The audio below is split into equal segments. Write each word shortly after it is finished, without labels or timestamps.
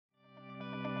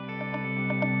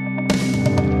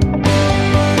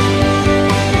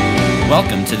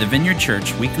Welcome to the Vineyard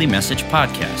Church Weekly Message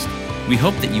Podcast. We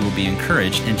hope that you will be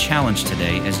encouraged and challenged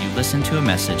today as you listen to a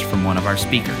message from one of our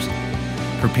speakers.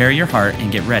 Prepare your heart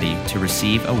and get ready to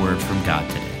receive a word from God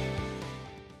today.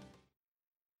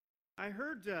 I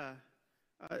heard,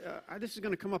 this is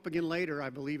going to come up again later,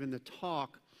 I believe, in the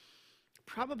talk.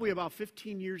 Probably about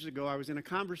 15 years ago, I was in a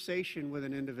conversation with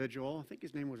an individual. I think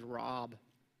his name was Rob.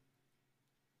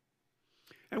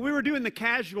 And we were doing the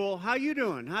casual, how you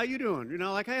doing? How you doing? You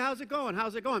know, like, hey, how's it going?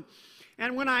 How's it going?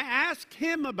 And when I asked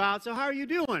him about, so how are you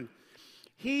doing?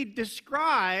 He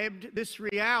described this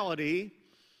reality,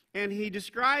 and he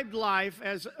described life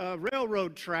as a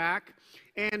railroad track.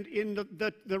 And in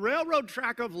the railroad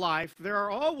track of life, there are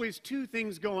always two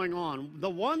things going on. The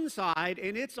one side,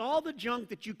 and it's all the junk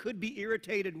that you could be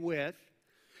irritated with.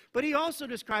 But he also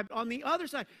described on the other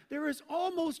side, there is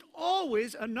almost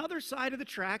always another side of the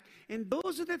track, and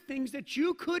those are the things that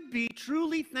you could be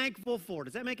truly thankful for.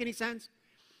 Does that make any sense?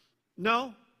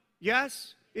 No?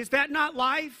 Yes? Is that not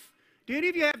life? Do any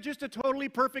of you have just a totally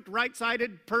perfect,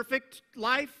 right-sided, perfect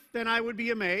life? Then I would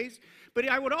be amazed. But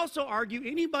I would also argue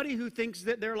anybody who thinks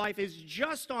that their life is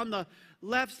just on the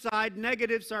left side,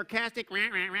 negative, sarcastic,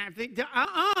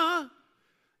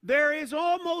 there is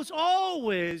almost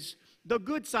always the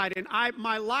good side. And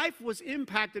my life was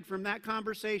impacted from that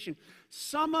conversation.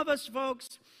 Some of us,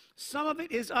 folks, some of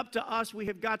it is up to us. We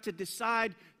have got to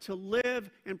decide to live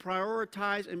and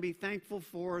prioritize and be thankful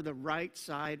for the right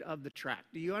side of the track.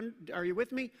 Are you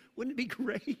with me? Wouldn't it be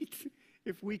great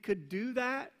if we could do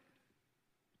that?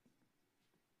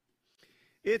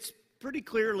 It's pretty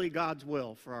clearly God's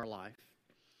will for our life.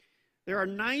 There are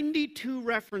 92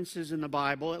 references in the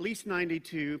Bible, at least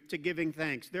 92, to giving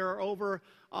thanks. There are over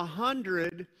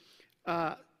 100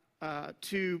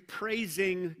 to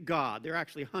praising God. There are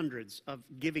actually hundreds of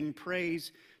giving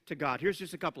praise to God. Here's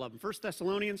just a couple of them. 1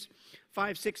 Thessalonians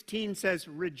 5:16 says,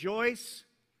 rejoice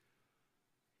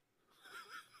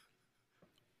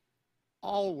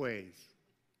always.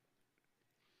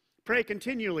 Pray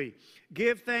continually.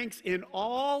 Give thanks in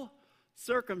all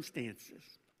circumstances.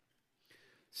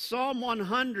 Psalm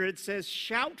 100 says,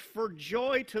 shout for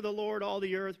joy to the Lord, all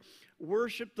the earth.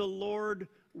 Worship the Lord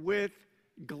with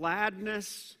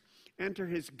gladness. Enter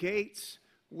his gates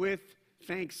with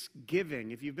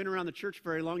thanksgiving. If you've been around the church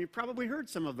very long, you've probably heard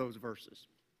some of those verses.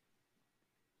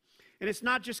 And it's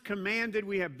not just commanded.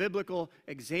 We have biblical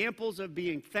examples of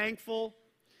being thankful.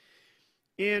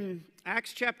 In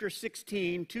Acts chapter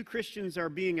 16, two Christians are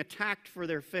being attacked for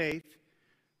their faith,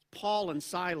 Paul and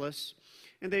Silas.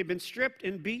 And they've been stripped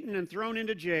and beaten and thrown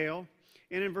into jail.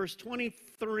 And in verse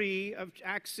 23 of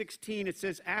Acts 16, it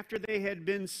says, after they had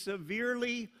been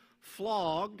severely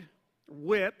flogged,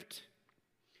 whipped,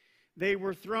 they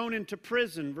were thrown into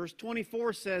prison. Verse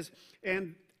 24 says,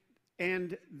 and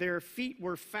their feet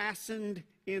were fastened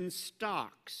in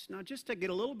stocks. Now, just to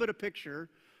get a little bit of picture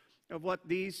of what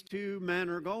these two men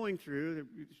are going through,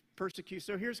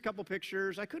 persecution. So here's a couple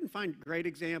pictures. I couldn't find great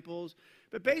examples,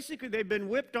 but basically they've been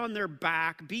whipped on their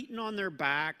back, beaten on their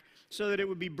back, so that it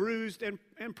would be bruised and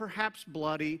perhaps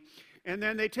bloody. And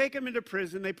then they take them into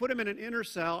prison. They put them in an inner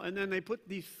cell, and then they put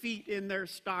these feet in their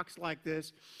stocks like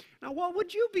this. Now, what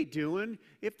would you be doing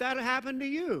if that happened to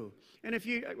you? And if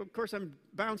you, of course, I'm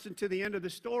bouncing to the end of the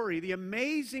story. The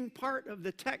amazing part of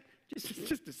the text,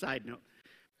 just a side note.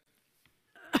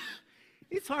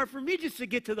 It's hard for me just to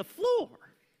get to the floor.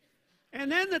 And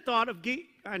then the thought of,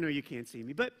 I know you can't see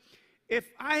me, but if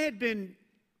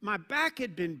my back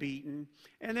had been beaten,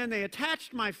 and then they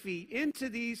attached my feet into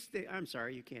these, I'm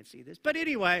sorry, you can't see this. But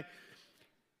anyway,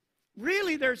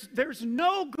 really there's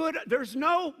no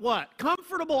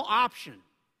comfortable option.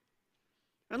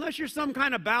 Unless you're some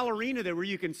kind of ballerina there where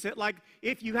you can sit, like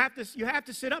if you have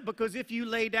to sit up, because if you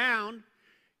lay down,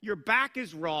 your back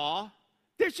is raw.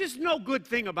 There's just no good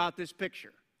thing about this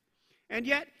picture. And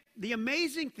yet, the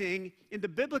amazing thing in the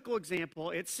biblical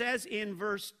example, it says in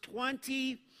verse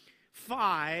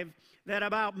 25 that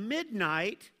about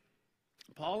midnight,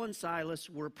 Paul and Silas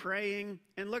were praying,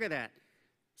 and look at that,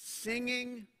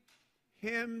 singing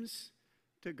hymns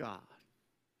to God.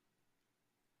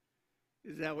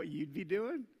 Is that what you'd be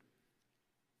doing?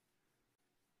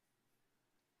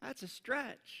 That's a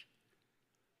stretch.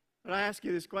 But I ask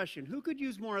you this question, who could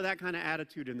use more of that kind of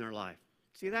attitude in their life?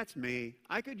 See, that's me.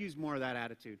 I could use more of that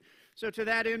attitude. So to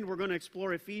that end, we're going to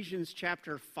explore Ephesians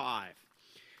chapter 5.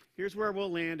 Here's where we'll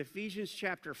land, Ephesians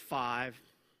chapter 5.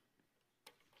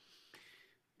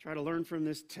 Try to learn from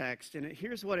this text, and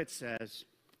here's what it says.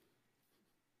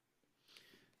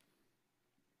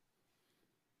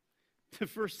 The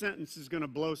first sentence is going to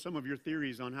blow some of your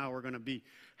theories on how we're going to be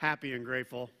happy and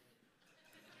grateful.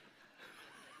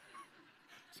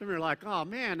 Some of you are like, oh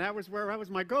man, that was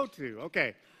my go-to.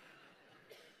 Okay.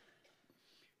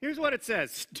 Here's what it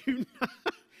says.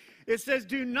 It says,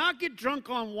 do not get drunk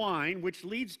on wine, which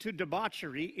leads to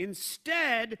debauchery.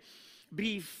 Instead,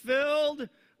 be filled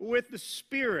with the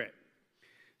Spirit.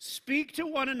 Speak to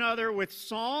one another with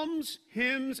psalms,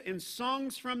 hymns, and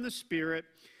songs from the Spirit.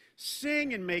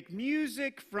 Sing and make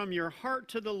music from your heart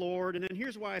to the Lord. And then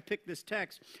here's why I picked this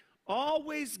text.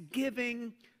 Always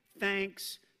giving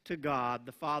thanks to God,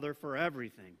 the Father, for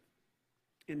everything.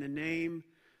 In the name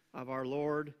of our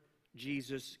Lord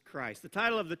Jesus Christ. The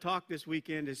title of the talk this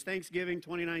weekend is Thanksgiving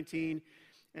 2019,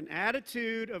 an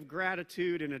attitude of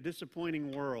gratitude in a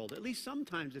disappointing world. At least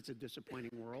sometimes it's a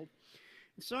disappointing world.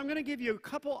 And so I'm going to give you a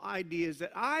couple ideas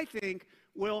that I think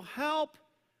will help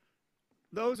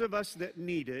those of us that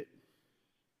need it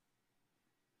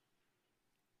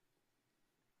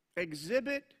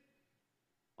exhibit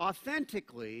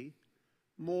authentically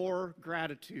more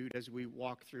gratitude as we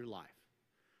walk through life.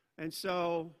 And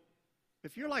so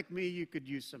if you're like me, you could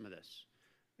use some of this.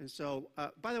 And so,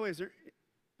 by the way,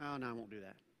 oh, no, I won't do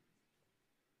that.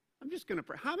 I'm just going to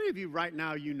pray. How many of you right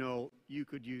now you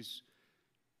could use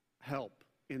help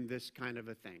in this kind of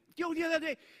a thing? The other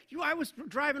day, I was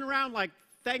driving around like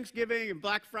Thanksgiving and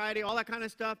Black Friday, all that kind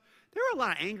of stuff. There were a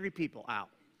lot of angry people out.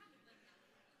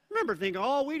 I remember thinking,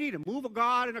 oh, we need a move of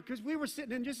God, because we were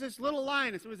sitting in just this little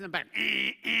line, and someone was in the back,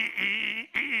 and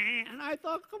I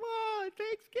thought, come on,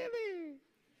 Thanksgiving.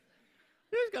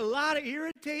 There's a lot of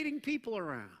irritating people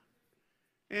around,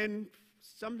 and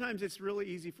sometimes it's really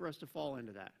easy for us to fall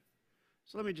into that.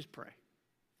 So let me just pray.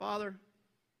 Father,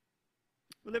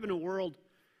 we live in a world,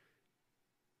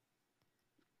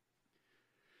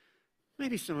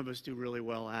 maybe some of us do really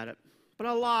well at it, but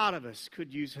a lot of us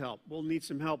could use help. We'll need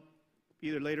some help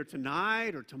either later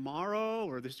tonight or tomorrow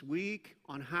or this week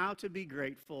on how to be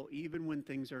grateful even when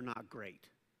things are not great.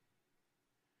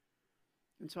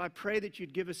 And so I pray that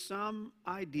you'd give us some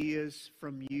ideas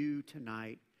from you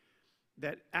tonight,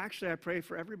 that actually I pray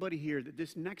for everybody here that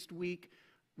this next week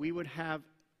we would have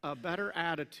a better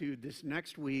attitude this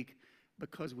next week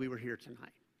because we were here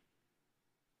tonight.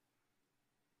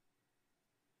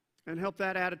 And help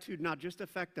that attitude not just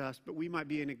affect us, but we might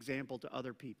be an example to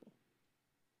other people.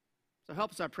 So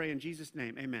help us, I pray, in Jesus'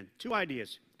 name. Amen. 2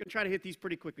 ideas. I'm going to try to hit these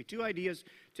pretty quickly. 2 ideas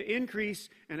to increase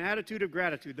an attitude of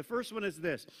gratitude. The first one is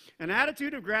this. An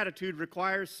attitude of gratitude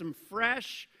requires some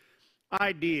fresh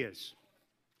ideas.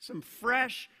 We're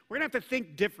going to have to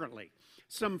think differently.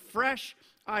 Some fresh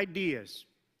ideas.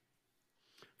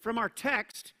 From our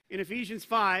text in Ephesians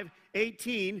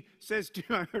 5:18 says, do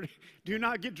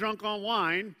not get drunk on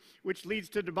wine, which leads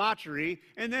to debauchery.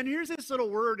 And then here's this little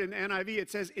word in NIV.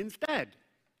 It says instead.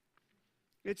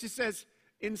 It just says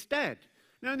instead.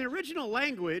 Now in the original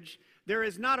language, there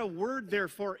is not a word there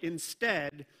for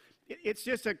instead. It's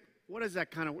just what is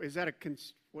that kind of,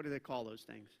 what do they call those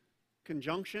things?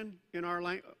 Conjunction in our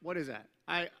language? What is that?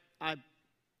 I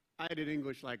did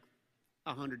English like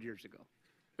 100 years ago.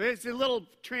 But it's a little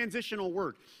transitional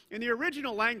word. In the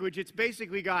original language, it's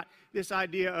basically got this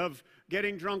idea of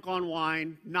getting drunk on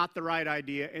wine, not the right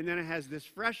idea, and then it has this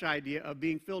fresh idea of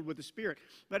being filled with the Spirit.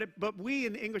 But we,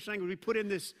 in the English language, we put in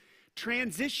this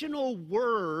transitional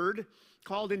word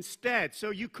called instead.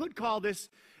 So you could call this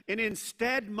an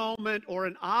instead moment or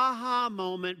an aha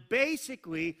moment.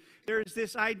 Basically, there's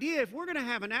this idea, if we're going to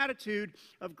have an attitude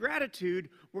of gratitude,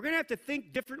 we're going to have to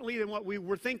think differently than what we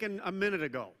were thinking a minute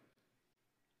ago.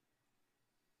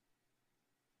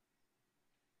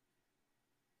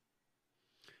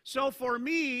 So for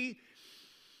me,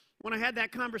 when I had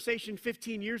that conversation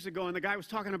 15 years ago and the guy was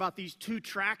talking about these 2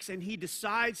 tracks and he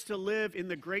decides to live in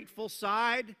the grateful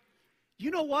side,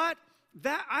 you know what?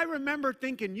 That I remember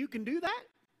thinking, you can do that?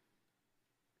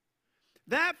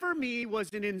 That for me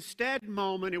was an instead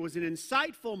moment. It was an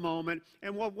insightful moment.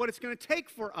 And what it's going to take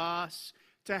for us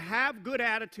to have good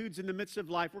attitudes in the midst of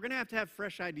life, we're going to have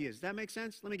fresh ideas. Does that make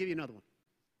sense? Let me give you another one.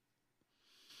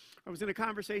 I was in a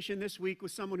conversation this week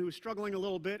with someone who was struggling a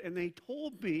little bit, and they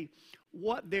told me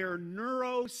what their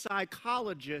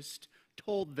neuropsychologist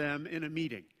told them in a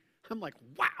meeting. I'm like,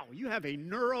 wow, you have a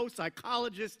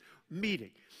neuropsychologist meeting.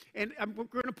 And I'm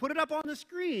going to put it up on the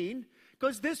screen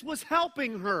because this was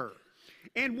helping her.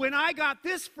 And when I got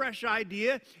this fresh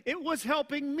idea, it was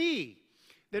helping me.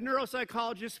 The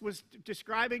neuropsychologist was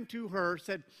describing to her,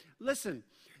 said, listen,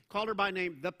 called her by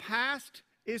name, the past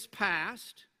is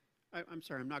past. I'm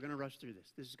sorry, I'm not going to rush through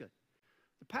this. This is good.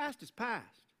 The past is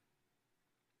past.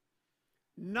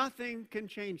 Nothing can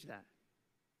change that.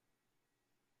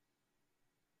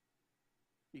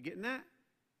 You getting that?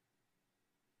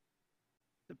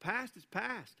 The past is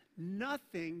past.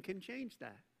 Nothing can change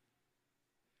that.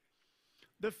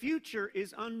 The future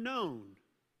is unknown.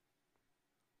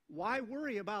 Why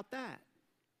worry about that?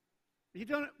 You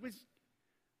don't.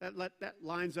 That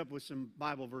lines up with some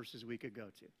Bible verses we could go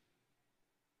to.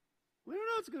 We don't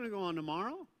know what's going to go on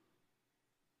tomorrow.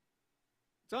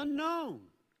 It's unknown.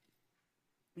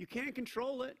 You can't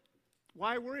control it.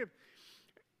 Why worry?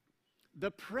 The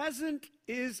present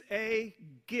is a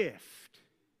gift.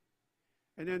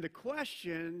 And then the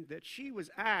question that she was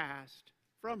asked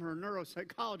from her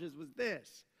neuropsychologist was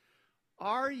this: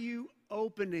 are you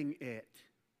opening it?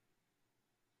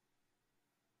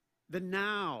 The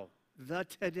now, the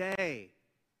today.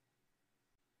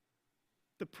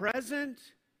 The present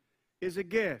is a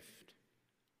gift.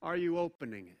 Are you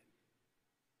opening it?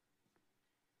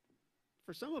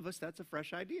 For some of us, that's a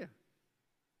fresh idea. It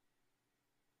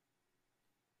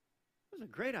was a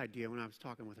great idea when I was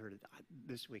talking with her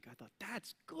this week. I thought,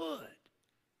 that's good.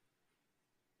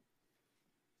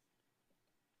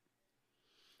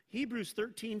 Hebrews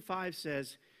 13:5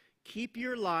 says, keep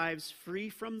your lives free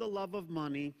from the love of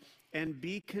money and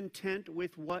be content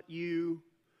with what you,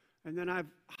 and then I've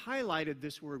highlighted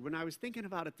this word. When I was thinking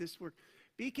about it, this word,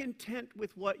 be content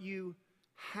with what you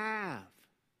have.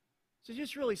 So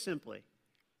just really simply,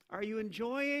 are you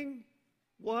enjoying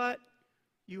what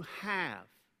you have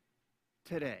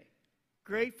today?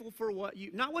 Grateful for what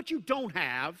you, not what you don't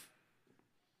have,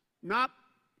 not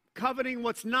coveting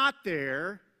what's not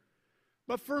there,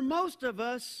 but for most of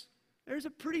us, there's a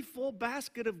pretty full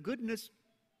basket of goodness.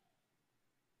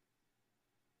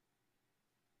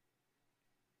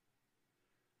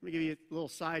 Let me give you a little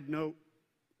side note,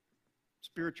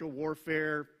 spiritual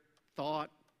warfare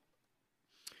thought.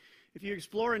 If you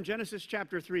explore in Genesis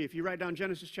chapter 3, if you write down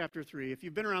Genesis chapter 3, if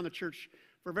you've been around the church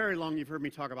for very long, you've heard me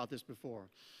talk about this before.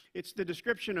 It's the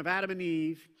description of Adam and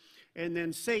Eve, and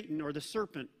then Satan, or the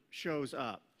serpent, shows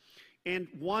up. And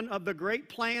one of the great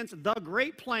plans, the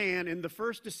great plan in the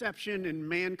first deception in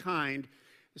mankind,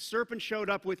 the serpent showed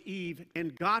up with Eve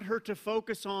and got her to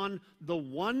focus on the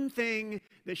one thing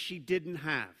that she didn't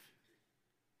have.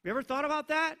 You ever thought about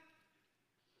that?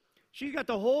 She got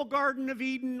the whole Garden of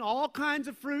Eden, all kinds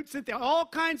of fruits, and all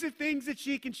kinds of things that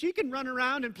she can run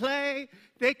around and play.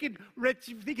 They can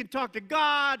talk to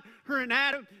God. Her and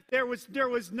Adam, there was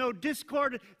no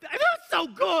discord. It was so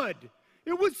good.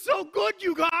 It was so good,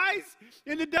 you guys.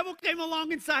 And the devil came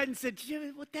along inside and said,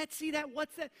 what's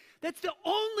that? That's the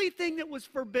only thing that was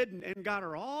forbidden, and got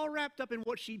her all wrapped up in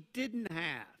what she didn't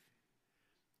have.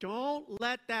 Don't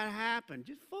let that happen.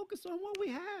 Just focus on what we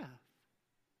have.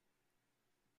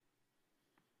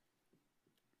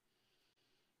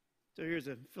 So here's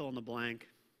a fill in the blank.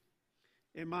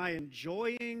 Am I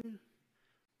enjoying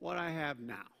what I have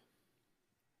now?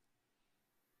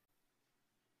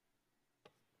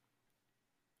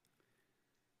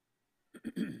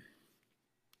 It's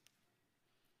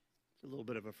a little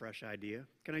bit of a fresh idea.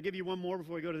 Can I give you one more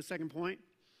before we go to the second point?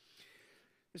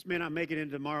 This may not make it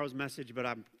into tomorrow's message, but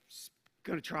I'm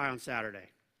going to try on Saturday.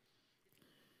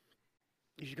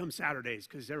 You should come Saturdays,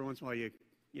 because every once in a while you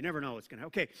never know what's going to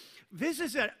happen. Okay, this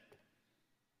is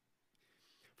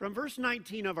from verse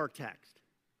 19 of our text.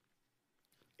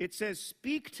 It says,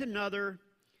 speak to another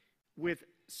with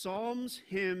psalms,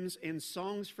 hymns, and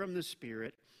songs from the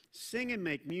Spirit. Sing and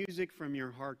make music from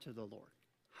your heart to the Lord.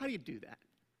 How do you do that?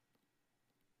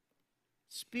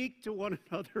 Speak to one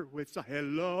another with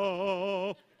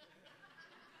hello.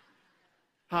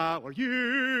 How are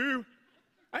you?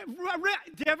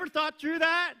 Did you ever thought through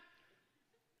that?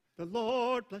 The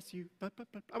Lord bless you.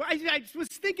 I was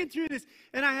thinking through this,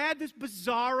 and I had this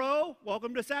bizarro,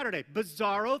 welcome to Saturday,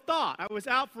 bizarro thought. I was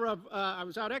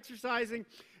out exercising,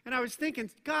 and I was thinking,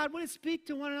 God, what does speak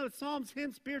to one another? Psalms,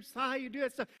 hymns, spirits, how you do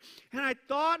that stuff. And I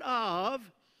thought of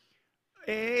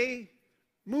a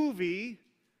movie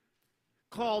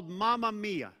called Mamma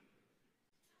Mia.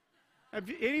 Have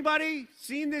anybody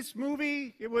seen this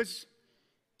movie? It was,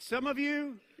 some of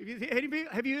you,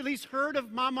 have you at least heard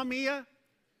of Mamma Mia?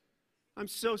 I'm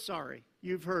so sorry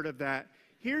you've heard of that.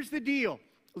 Here's the deal.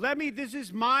 This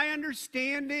is my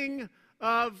understanding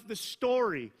of the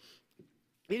story.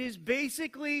 It is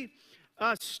basically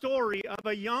a story of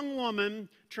a young woman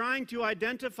trying to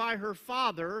identify her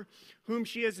father, whom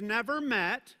she has never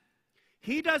met.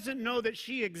 He doesn't know that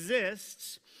she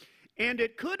exists, and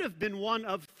it could have been one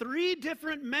of 3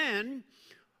 different men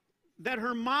that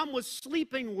her mom was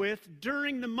sleeping with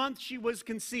during the month she was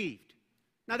conceived.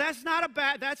 Now, that's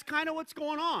kind of what's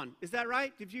going on. Is that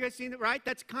right? Have you guys seen it, right?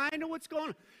 That's kind of what's going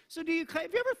on. So have you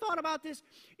ever thought about this?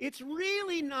 It's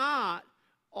really not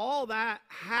all that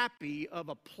happy of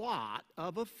a plot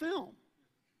of a film.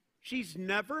 She's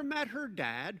never met her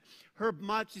dad. Her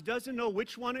mom, she doesn't know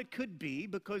which one it could be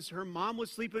because her mom was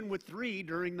sleeping with 3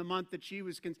 during the month that she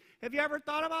was conceived. Have you ever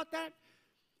thought about that?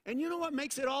 And you know what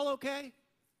makes it all okay?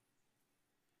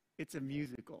 It's a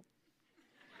musical.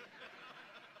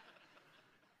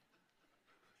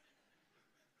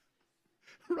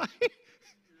 Right?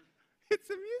 It's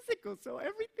a musical, so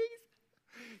everything's...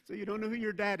 So you don't know who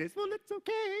your dad is. Well, it's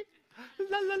okay.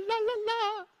 La, la, la, la,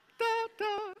 la. Da,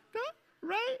 da, da.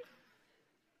 Right?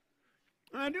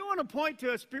 I do want to point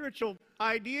to a spiritual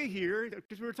idea here,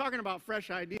 because we were talking about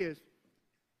fresh ideas.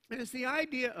 And it's the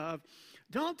idea of,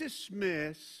 don't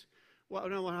dismiss... Well,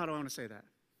 no, how do I want to say that?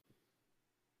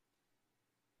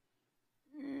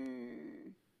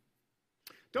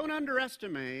 Don't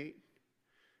underestimate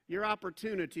your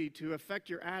opportunity to affect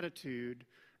your attitude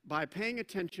by paying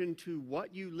attention to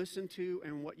what you listen to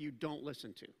and what you don't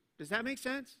listen to. Does that make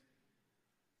sense?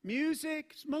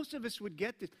 Music, most of us would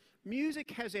get this. Music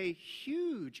has a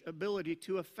huge ability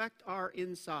to affect our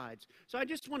insides. So I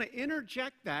just want to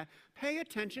interject that. Pay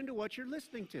attention to what you're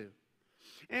listening to.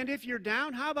 And if you're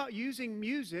down, how about using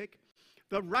music,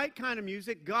 the right kind of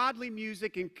music, godly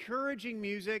music, encouraging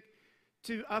music,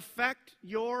 to affect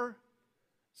your...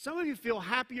 Some of you feel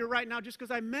happier right now just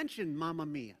because I mentioned Mamma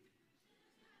Mia.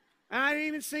 And I didn't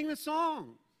even sing the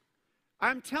song.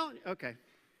 I'm telling you. Okay.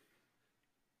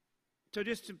 So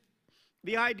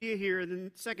the idea here,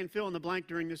 the second fill in the blank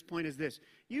during this point is this.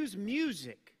 Use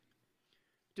music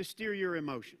to steer your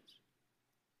emotions.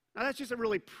 Now that's just a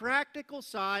really practical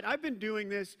side. I've been doing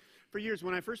this for years.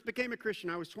 When I first became a Christian,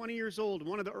 I was 20 years old.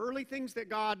 One of the early things that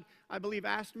God, I believe,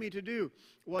 asked me to do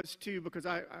was to, because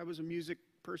I was a music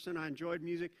person, I enjoyed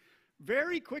music.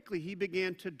 Very quickly, he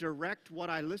began to direct what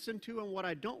I listen to and what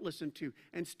I don't listen to.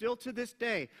 And still to this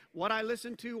day, what I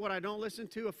listen to, what I don't listen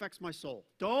to affects my soul.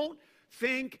 Don't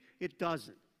think it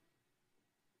doesn't.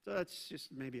 So that's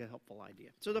just maybe a helpful idea.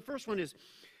 So the first one is,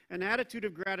 an attitude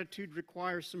of gratitude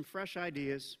requires some fresh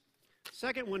ideas.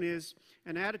 Second one is,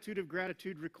 an attitude of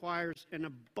gratitude requires an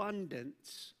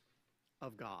abundance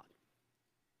of God.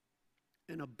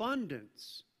 An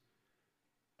abundance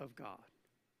of God.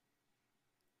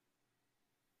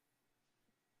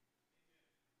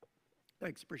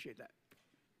 Thanks, appreciate that.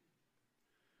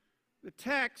 The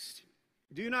text,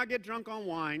 do not get drunk on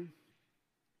wine,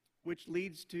 which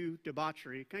leads to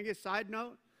debauchery. Can I get a side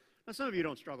note? Now, some of you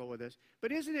don't struggle with this,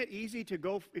 but isn't it easy to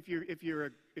go, if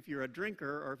you're a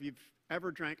drinker, or if you've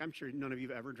ever drank, I'm sure none of you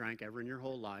have ever drank ever in your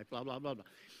whole life, blah, blah, blah, blah.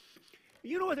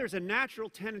 You know what, there's a natural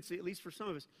tendency, at least for some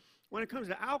of us, when it comes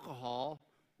to alcohol,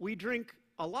 we drink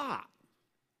a lot.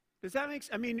 Does that make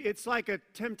sense? I mean, it's like a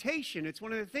temptation. It's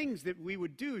one of the things that we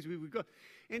would do is we would go.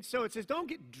 And so it says, don't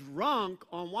get drunk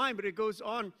on wine, but it goes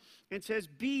on and says,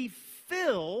 be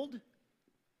filled.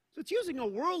 So it's using a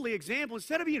worldly example.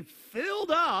 Instead of being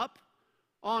filled up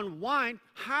on wine,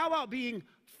 how about being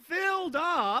filled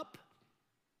up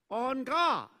on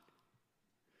God?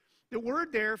 The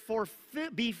word there for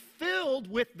be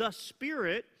filled with the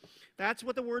Spirit, that's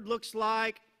what the word looks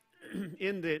like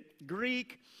in the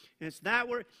Greek. And it's that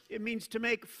word. It means to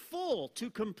make full, to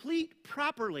complete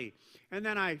properly. And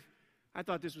then I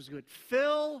thought this was good.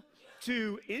 Fill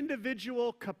to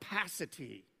individual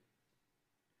capacity.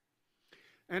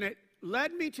 And it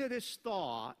led me to this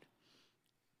thought.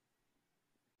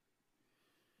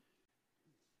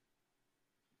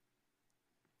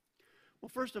 Well,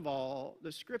 first of all,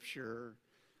 the Scripture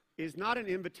is not an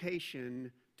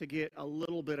invitation to get a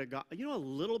little bit of God. You know, a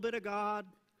little bit of God,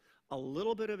 a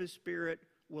little bit of His Spirit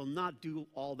will not do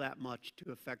all that much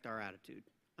to affect our attitude.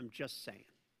 I'm just saying.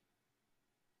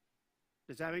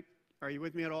 Are you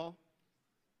with me at all?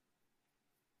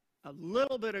 A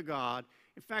little bit of God.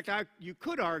 In fact, you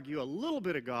could argue a little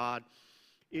bit of God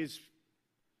just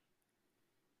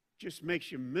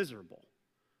makes you miserable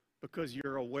because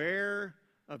you're aware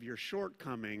of your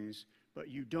shortcomings, but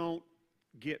you don't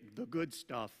get the good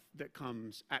stuff that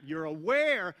comes. You're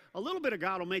aware, a little bit of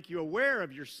God will make you aware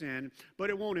of your sin, but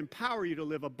it won't empower you to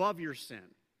live above your sin.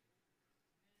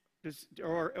 Does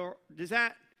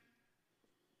that...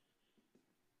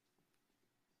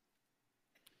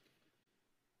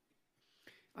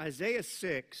 Isaiah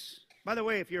 6, by the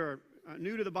way, if you're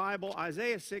new to the Bible,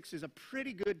 Isaiah 6 is a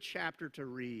pretty good chapter to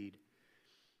read.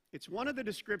 It's one of the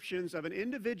descriptions of an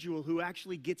individual who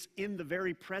actually gets in the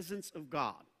very presence of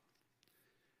God.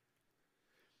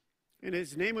 And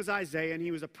his name was Isaiah, and he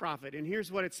was a prophet. And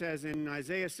here's what it says in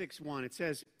Isaiah 6:1. It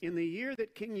says, in the year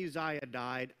that King Uzziah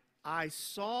died, I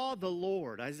saw the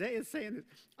Lord. Isaiah is saying this.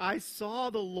 I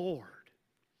saw the Lord,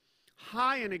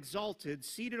 high and exalted,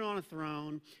 seated on a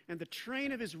throne, and the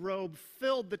train of his robe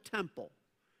filled the temple.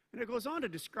 And it goes on to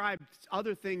describe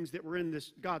other things that were in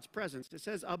this God's presence. It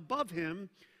says, above him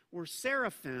were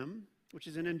seraphim, which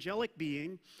is an angelic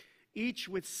being, each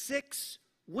with 6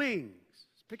 wings.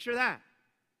 Picture that.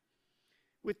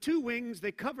 With 2 wings,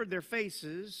 they covered their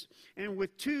faces, and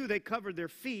with 2, they covered their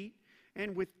feet,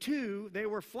 and with 2, they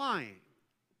were flying.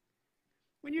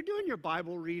 When you're doing your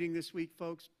Bible reading this week,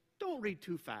 folks, don't read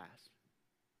too fast.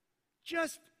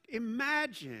 Just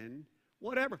imagine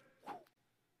whatever.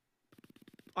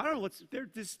 I don't know what's there.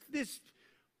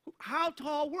 How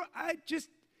tall were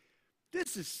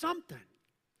this is something.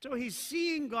 So he's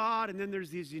seeing God, and then there's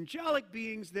these angelic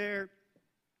beings there.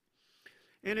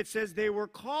 And it says they were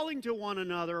calling to one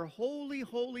another, holy,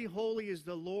 holy, holy is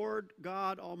the Lord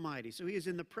God Almighty. So he is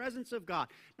in the presence of God.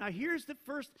 Now here's the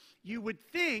first, you would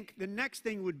think the next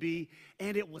thing would be,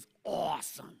 and it was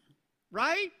awesome,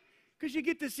 right? Because you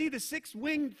get to see the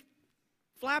 6-winged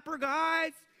flapper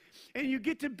guys, and you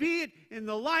get to be it in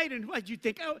the light, and what you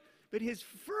think, oh, but his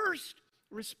first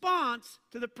response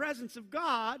to the presence of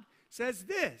God says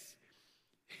this.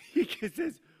 He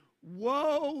says,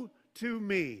 woe to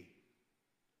me.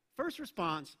 First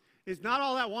response is not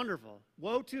all that wonderful.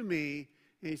 Woe to me.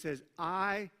 And he says,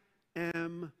 I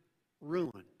am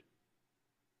ruined.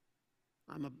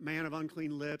 I'm a man of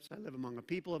unclean lips. I live among a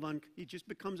people of unclean. He just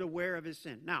becomes aware of his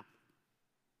sin. Now,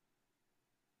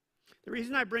 the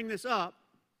reason I bring this up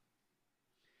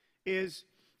is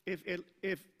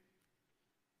if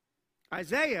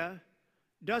Isaiah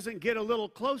doesn't get a little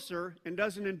closer and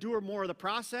doesn't endure more of the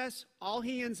process, all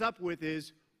he ends up with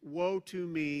is, woe to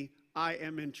me, I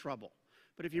am in trouble.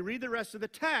 But if you read the rest of the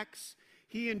text,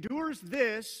 he endures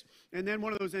this, and then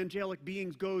one of those angelic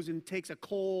beings goes and takes a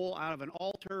coal out of an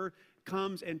altar,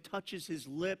 comes and touches his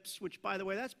lips, which, by the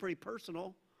way, that's pretty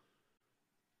personal.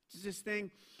 It's this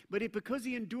thing. But because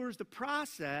he endures the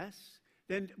process,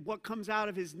 then what comes out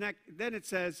of his neck, then it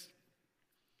says,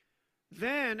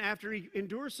 then after he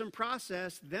endures some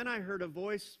process, then I heard a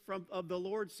voice of the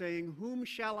Lord saying, whom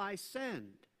shall I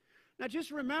send? Now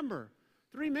just remember,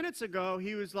 3 minutes ago,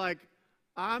 he was like,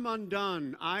 I'm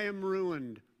undone. I am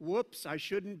ruined. Whoops, I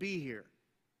shouldn't be here.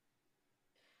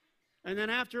 And then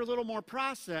after a little more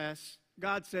process,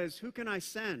 God says, who can I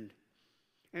send?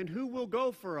 And who will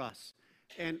go for us?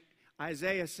 And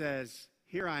Isaiah says,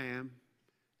 here I am.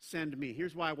 Send me.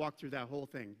 Here's why I walked through that whole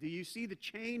thing. Do you see the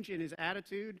change in his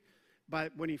attitude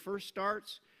when he first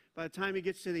starts, by the time he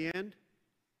gets to the end?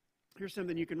 Here's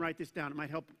something you can write this down. It might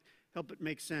help it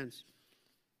make sense.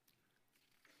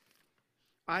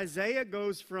 Isaiah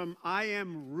goes from I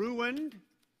am ruined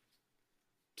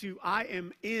to I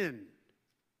am in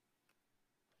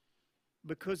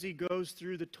because he goes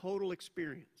through the total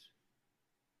experience.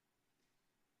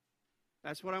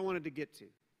 That's what I wanted to get to.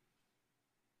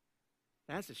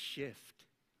 That's a shift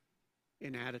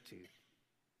in attitude.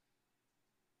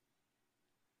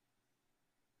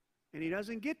 And he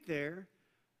doesn't get there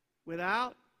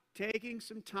without taking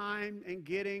some time and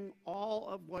getting all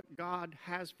of what God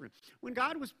has for him. When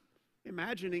God was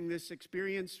imagining this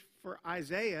experience for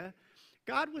Isaiah,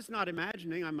 God was not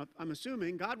imagining, I'm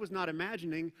assuming, God was not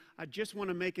imagining, I just want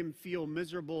to make him feel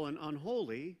miserable and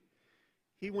unholy.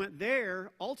 He went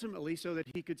there ultimately so that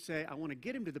he could say, I want to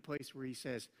get him to the place where he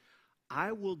says,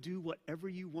 I will do whatever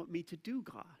you want me to do,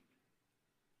 God.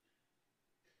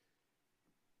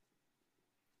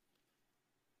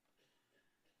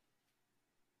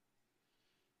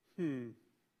 Let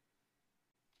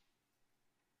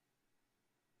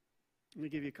me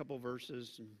give you a couple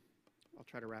verses, and I'll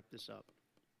try to wrap this up.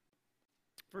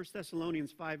 1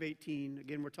 Thessalonians 5:18.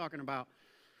 Again, we're talking about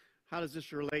how does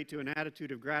this relate to an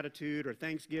attitude of gratitude or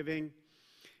thanksgiving.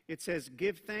 It says,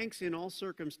 give thanks in all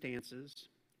circumstances,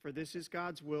 for this is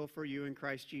God's will for you in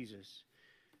Christ Jesus.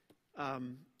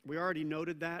 We already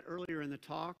noted that earlier in the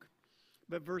talk.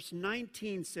 But verse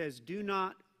 19 says, do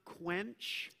not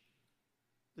quench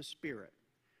the Spirit.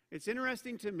 It's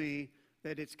interesting to me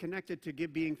that it's connected to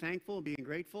being thankful and being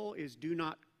grateful is do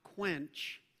not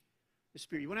quench the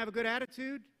Spirit. You want to have a good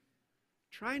attitude?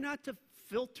 Try not to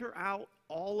filter out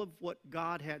all of what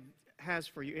God has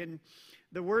for you. And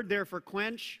the word there for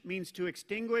quench means to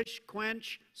extinguish,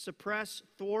 quench, suppress,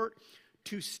 thwart,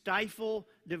 to stifle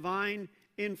divine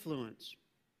influence.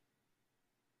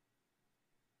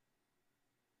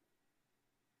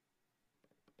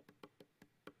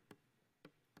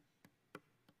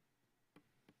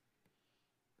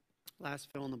 Last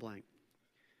fill in the blank.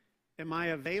 Am I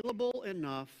available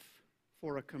enough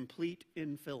for a complete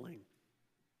infilling?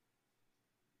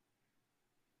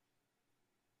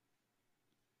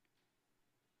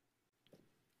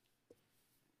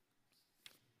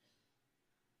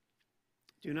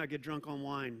 Do not get drunk on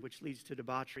wine, which leads to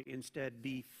debauchery. Instead,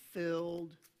 be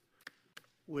filled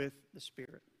with the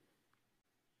Spirit.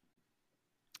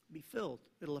 Be filled.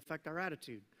 It'll affect our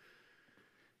attitude.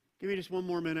 Give me just one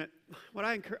more minute.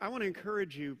 I want to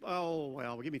encourage you. Oh,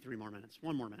 well, give me 3 more minutes.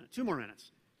 1 more minute. 2 more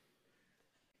minutes.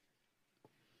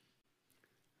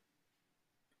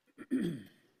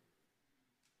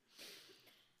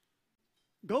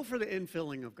 Go for the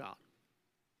infilling of God.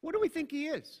 What do we think He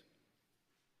is?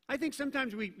 I think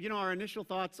sometimes our initial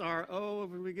thoughts are,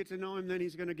 when we get to know Him, then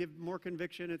He's going to give more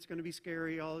conviction. It's going to be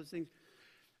scary, all those things.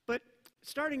 But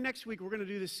starting next week, we're going to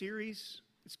do this series.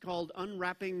 It's called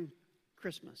Unwrapping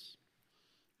Christmas.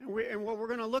 And what we're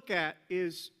going to look at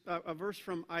is a verse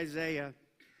from Isaiah,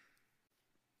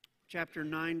 chapter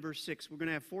 9, verse 6. We're going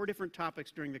to have 4 different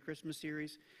topics during the Christmas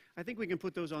series. I think we can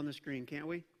put those on the screen, can't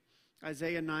we?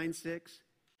 Isaiah 9, 6.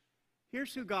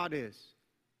 Here's who God is,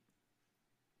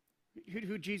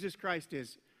 who Jesus Christ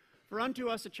is. For unto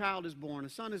us a child is born, a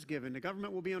son is given, the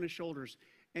government will be on His shoulders,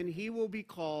 and He will be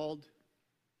called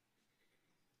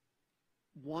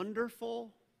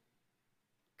Wonderful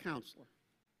Counselor.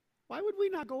 Why would we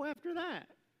not go after that?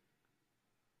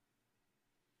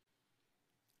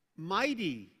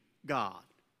 Mighty God.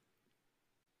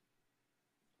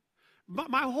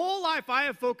 My whole life I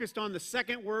have focused on the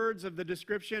second words of the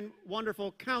description,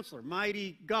 Wonderful Counselor,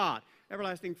 Mighty God,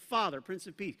 Everlasting Father, Prince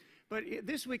of Peace. But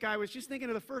this week I was just thinking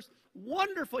of the first,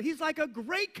 Wonderful. He's like a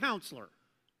great counselor.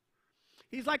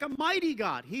 He's like a mighty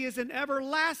God. He is an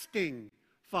everlasting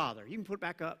Father. You can put it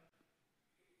back up.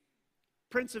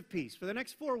 Prince of Peace. For the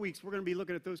next 4 weeks, we're going to be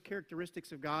looking at those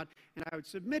characteristics of God, and I would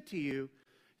submit to you,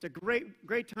 it's a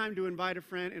great time to invite a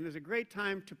friend, and it's a great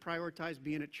time to prioritize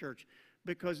being at church,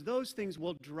 because those things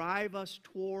will drive us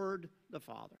toward the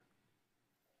Father.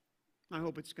 I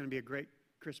hope it's going to be a great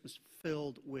Christmas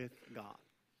filled with God.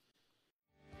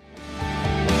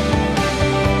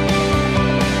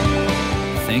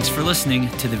 Thanks for listening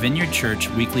to the Vineyard Church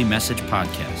Weekly Message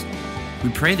Podcast.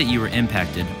 We pray that you were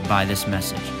impacted by this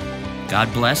message.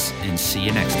 God bless, and see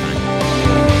you next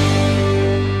time.